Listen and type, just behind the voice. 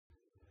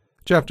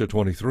Chapter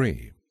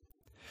 23.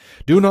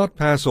 Do not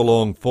pass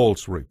along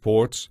false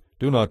reports.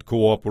 Do not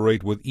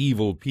cooperate with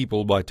evil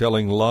people by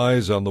telling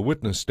lies on the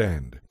witness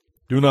stand.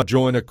 Do not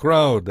join a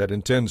crowd that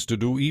intends to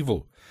do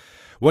evil.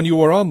 When you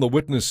are on the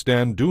witness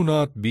stand, do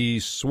not be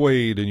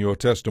swayed in your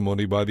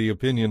testimony by the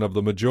opinion of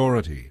the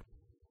majority.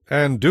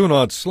 And do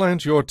not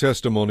slant your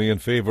testimony in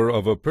favor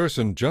of a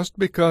person just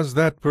because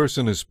that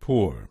person is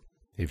poor.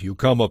 If you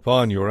come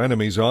upon your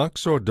enemy's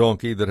ox or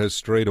donkey that has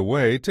strayed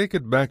away, take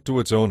it back to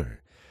its owner.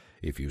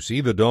 If you see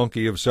the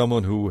donkey of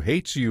someone who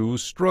hates you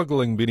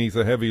struggling beneath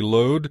a heavy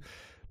load,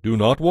 do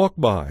not walk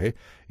by.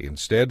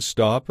 Instead,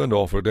 stop and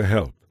offer to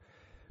help.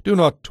 Do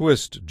not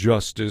twist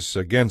justice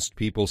against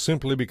people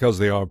simply because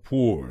they are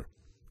poor.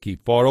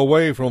 Keep far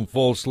away from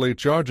falsely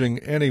charging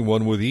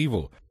anyone with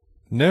evil.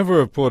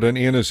 Never put an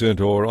innocent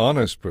or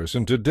honest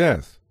person to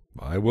death.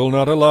 I will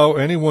not allow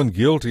anyone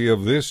guilty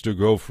of this to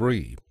go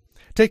free.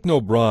 Take no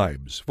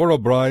bribes, for a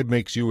bribe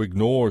makes you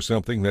ignore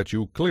something that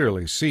you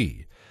clearly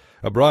see.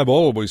 A bribe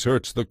always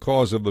hurts the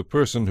cause of the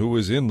person who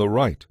is in the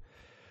right.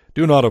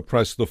 Do not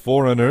oppress the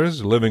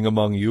foreigners living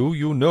among you.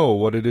 You know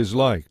what it is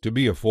like to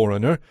be a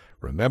foreigner.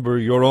 Remember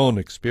your own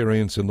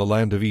experience in the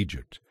land of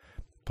Egypt.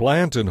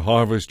 Plant and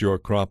harvest your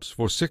crops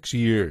for 6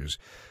 years,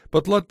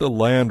 but let the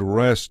land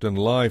rest and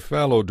lie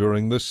fallow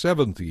during the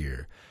 7th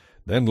year.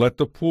 Then let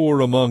the poor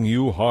among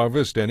you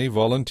harvest any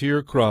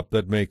volunteer crop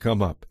that may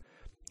come up.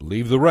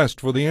 Leave the rest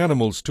for the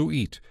animals to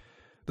eat.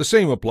 The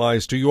same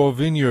applies to your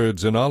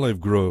vineyards and olive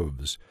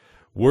groves.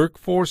 Work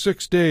for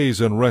 6 days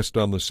and rest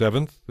on the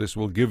 7th. This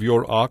will give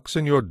your ox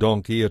and your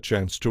donkey a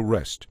chance to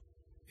rest.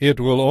 It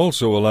will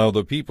also allow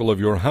the people of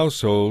your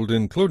household,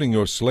 including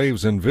your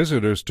slaves and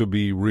visitors, to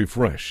be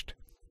refreshed.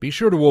 Be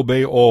sure to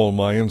obey all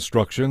my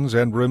instructions,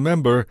 and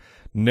remember,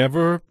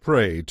 never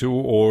pray to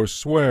or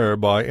swear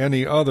by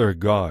any other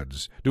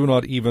gods. Do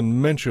not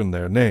even mention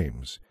their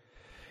names.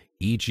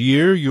 Each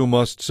year you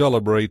must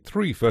celebrate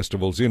 3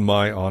 festivals in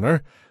my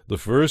honor. The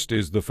first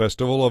is the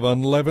festival of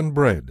unleavened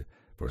bread.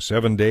 For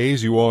 7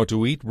 days you are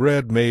to eat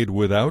bread made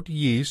without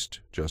yeast,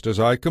 just as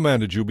I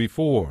commanded you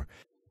before.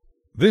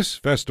 This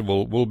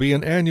festival will be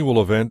an annual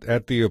event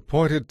at the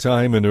appointed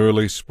time in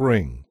early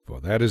spring,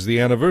 for that is the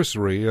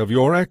anniversary of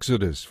your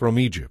exodus from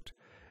Egypt.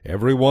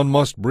 Everyone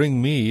must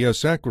bring me a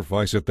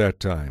sacrifice at that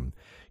time.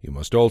 You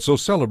must also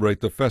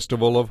celebrate the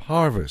festival of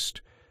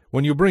harvest,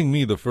 when you bring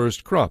me the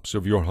first crops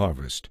of your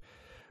harvest.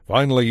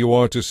 Finally, you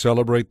are to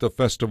celebrate the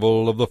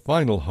festival of the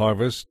final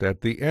harvest at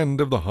the end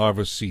of the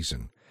harvest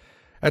season.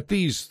 At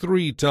these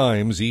 3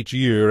 times each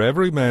year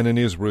every man in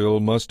Israel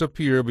must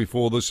appear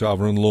before the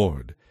sovereign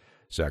Lord.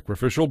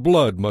 Sacrificial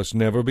blood must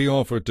never be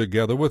offered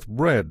together with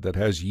bread that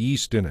has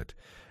yeast in it,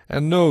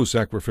 and no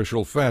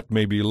sacrificial fat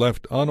may be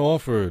left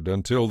unoffered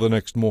until the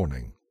next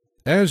morning.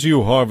 As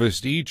you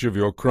harvest each of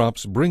your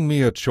crops, bring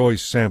me a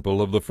choice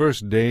sample of the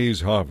first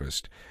day's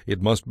harvest.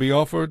 It must be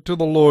offered to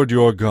the Lord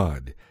your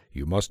God.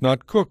 You must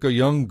not cook a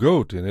young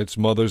goat in its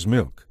mother's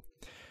milk.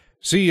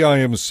 See, I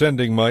am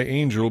sending my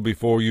angel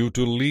before you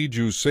to lead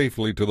you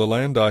safely to the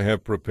land I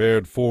have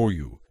prepared for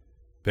you.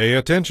 Pay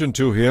attention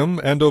to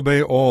him and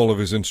obey all of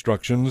his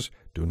instructions.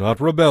 Do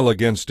not rebel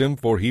against him,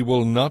 for he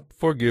will not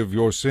forgive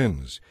your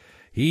sins.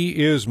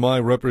 He is my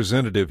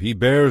representative. He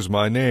bears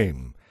my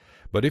name.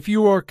 But if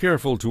you are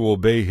careful to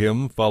obey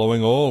him,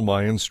 following all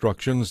my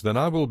instructions, then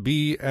I will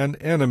be an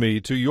enemy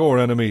to your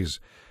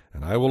enemies,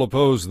 and I will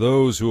oppose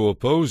those who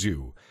oppose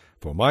you.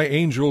 For my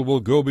angel will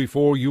go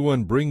before you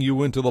and bring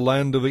you into the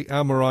land of the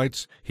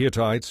Amorites,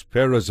 Hittites,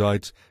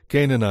 Perizzites,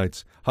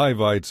 Canaanites,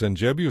 Hivites, and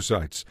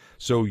Jebusites,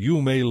 so you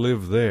may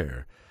live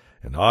there.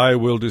 And I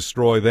will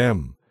destroy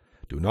them.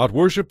 Do not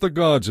worship the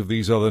gods of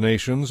these other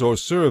nations, or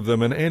serve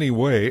them in any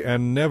way,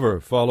 and never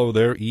follow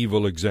their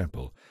evil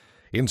example.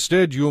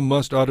 Instead, you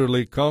must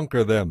utterly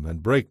conquer them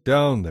and break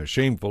down their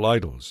shameful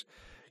idols.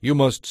 You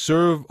must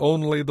serve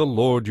only the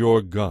Lord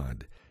your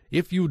God.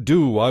 If you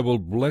do, I will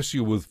bless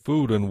you with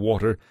food and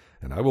water,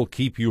 and I will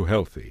keep you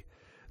healthy.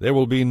 There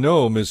will be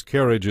no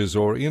miscarriages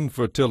or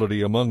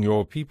infertility among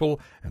your people,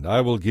 and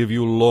I will give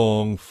you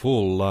long,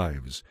 full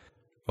lives.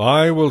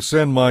 I will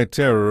send my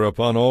terror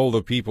upon all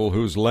the people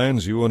whose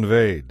lands you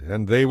invade,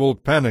 and they will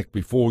panic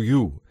before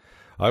you.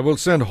 I will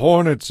send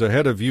hornets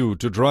ahead of you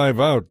to drive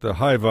out the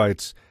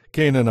Hivites,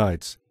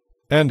 Canaanites,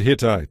 and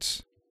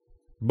Hittites.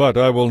 But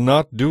I will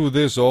not do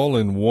this all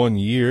in 1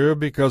 year,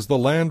 because the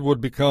land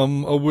would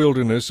become a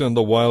wilderness and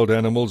the wild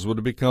animals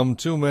would become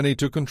too many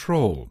to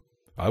control.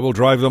 I will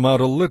drive them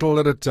out a little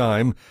at a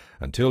time,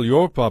 until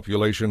your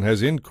population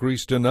has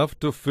increased enough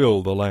to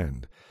fill the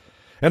land.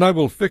 And I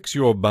will fix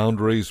your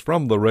boundaries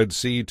from the Red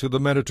Sea to the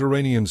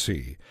Mediterranean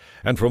Sea,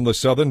 and from the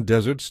southern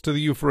deserts to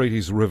the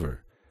Euphrates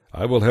River.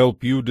 I will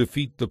help you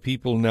defeat the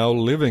people now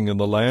living in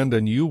the land,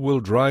 and you will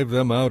drive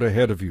them out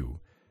ahead of you.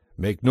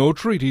 Make no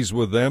treaties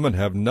with them, and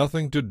have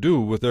nothing to do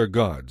with their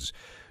gods.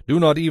 Do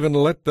not even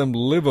let them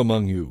live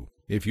among you.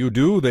 If you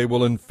do, they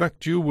will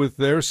infect you with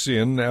their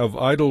sin of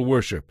idol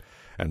worship,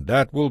 and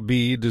that will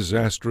be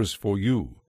disastrous for you.